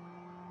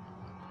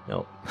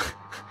 Nope.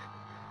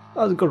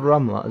 That was a good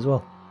ram, that as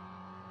well.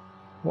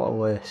 What a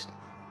waste.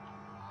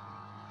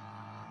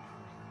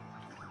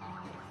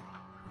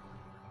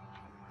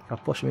 I'll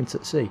push him into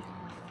the sea.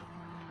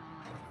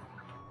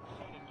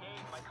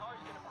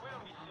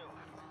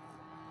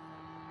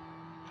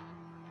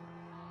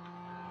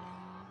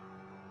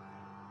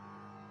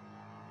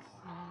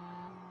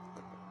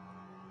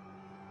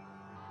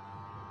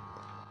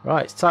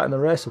 Right, it's tighten the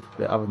race up a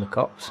bit having the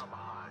cops.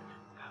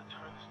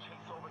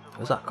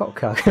 Where's that cop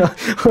car?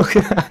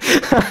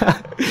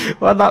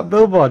 Why'd that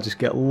billboard just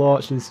get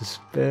launched into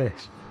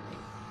space?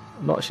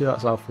 I'm not sure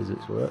that's how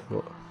physics work,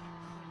 but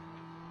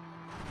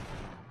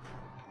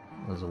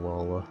there's a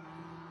wall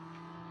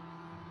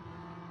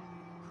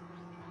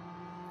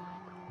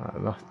there.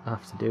 Right, I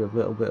have to do a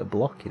little bit of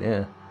blocking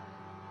here.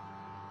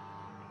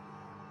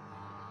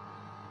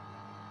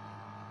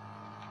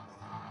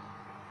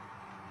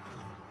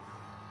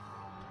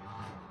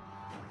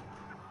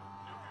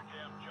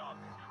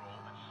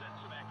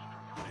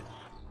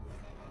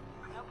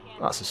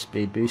 That's a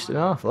speed boost and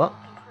a half, that.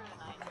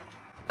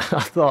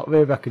 I thought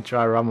maybe I could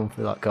try ram them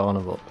through that corner,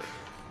 but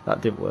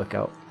that didn't work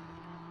out.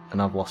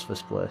 And I've lost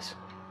first place.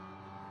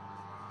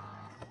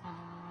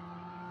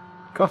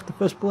 Go after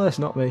first place,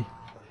 not me.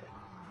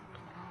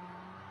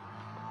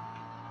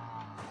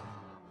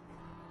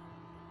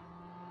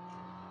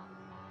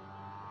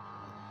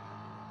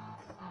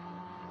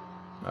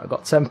 I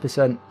got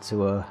 10%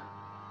 to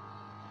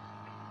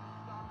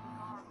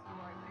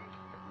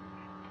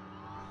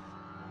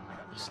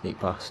sneak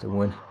past and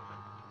win.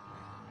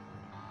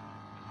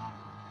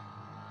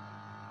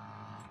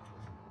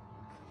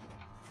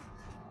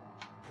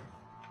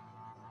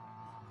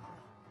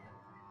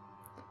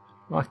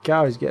 My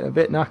car is getting a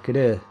bit knackered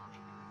here. Can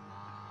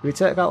we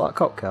take out that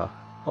cop car?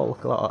 Oh, look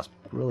at that, that's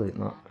brilliant,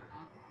 that.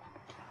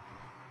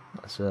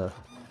 Let's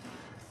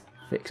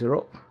fix her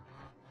up.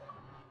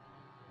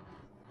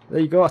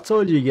 There you go, I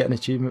told you get an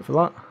achievement for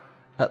that.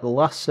 At the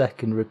last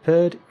second,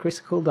 repaired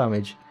critical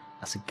damage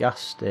at a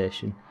gas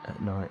station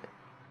at night.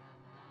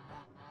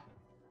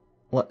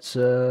 Let's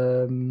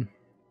find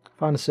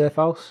a safe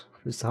house,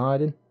 for us to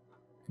hide in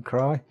and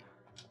cry,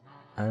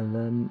 and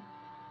then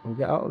we'll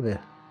get out of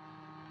here.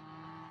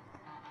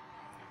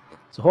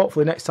 So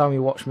hopefully next time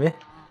you watch me,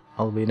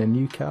 I'll be in a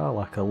new car,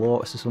 like a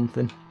Lotus or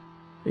something.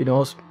 Who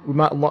knows, we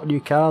might unlock new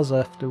cars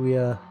after we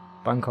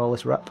bank all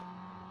this rep.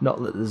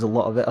 Not that there's a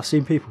lot of it. I've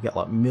seen people get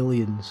like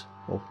millions,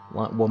 or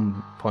like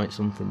 1 point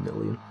something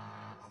million.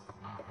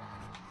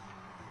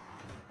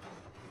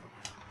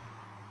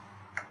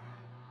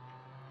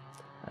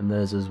 And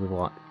there's us with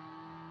like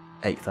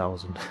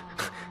 8,000.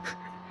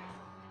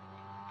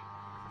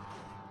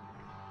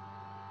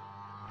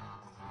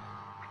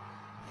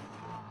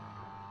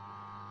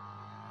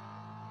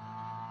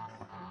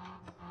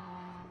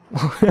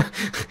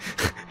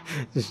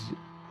 Just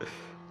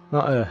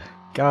not a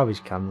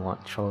garbage can,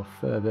 like for a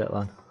fair bit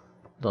then.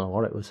 Don't know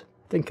what it was.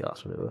 I think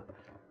that's what it was.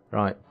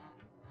 Right.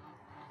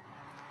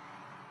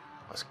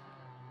 Let's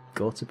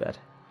go to bed.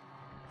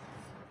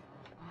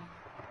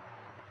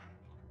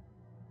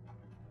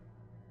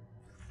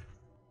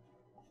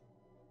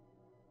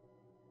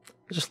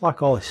 I just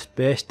like all this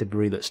space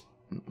debris that's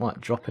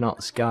like dropping out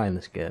the sky in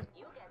this game.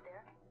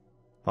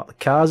 Like the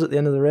cars at the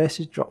end of the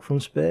races drop from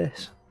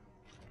space.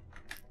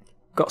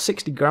 Got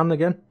 60 grand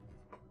again.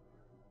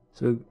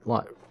 So we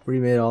like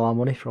remade all our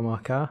money from our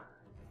car.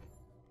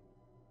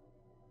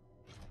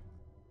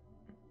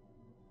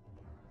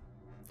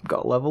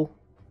 Got a level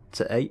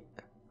to 8,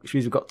 which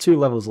means we've got 2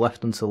 levels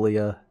left until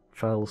the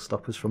trial will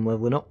stop us from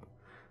leveling up.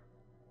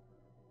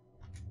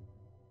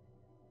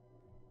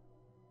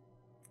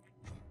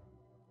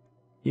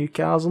 New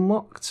cars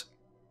unlocked.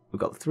 We've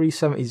got the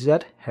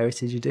 370Z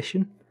Heritage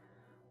Edition,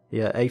 the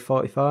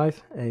A45,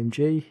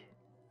 AMG,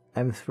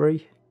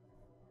 M3.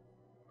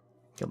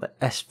 Got the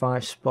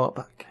S5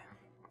 Sportback,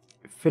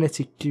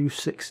 Infiniti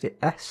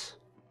Q60S,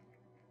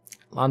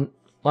 Land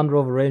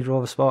Rover Range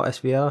Rover Sport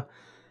SVR,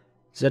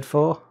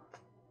 Z4.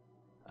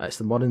 It's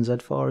the modern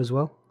Z4 as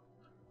well.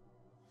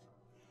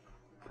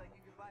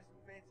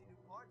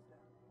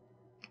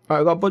 Right,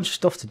 we've got a bunch of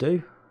stuff to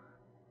do.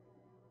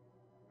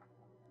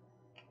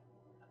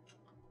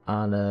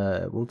 And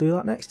we'll do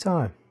that next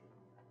time.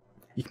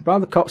 You can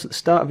bribe the cops at the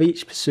start of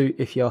each pursuit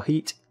if your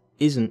heat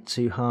isn't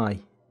too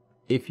high.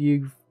 If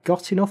you've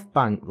got enough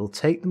bank, they'll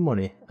take the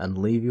money and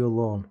leave you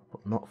alone,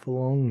 but not for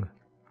long.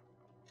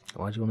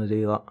 Why do you want to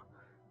do that?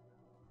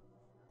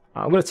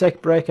 I'm going to take a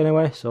break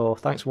anyway, so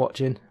thanks for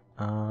watching,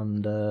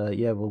 and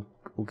yeah, we'll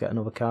get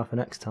another car for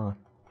next time.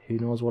 Who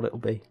knows what it'll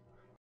be.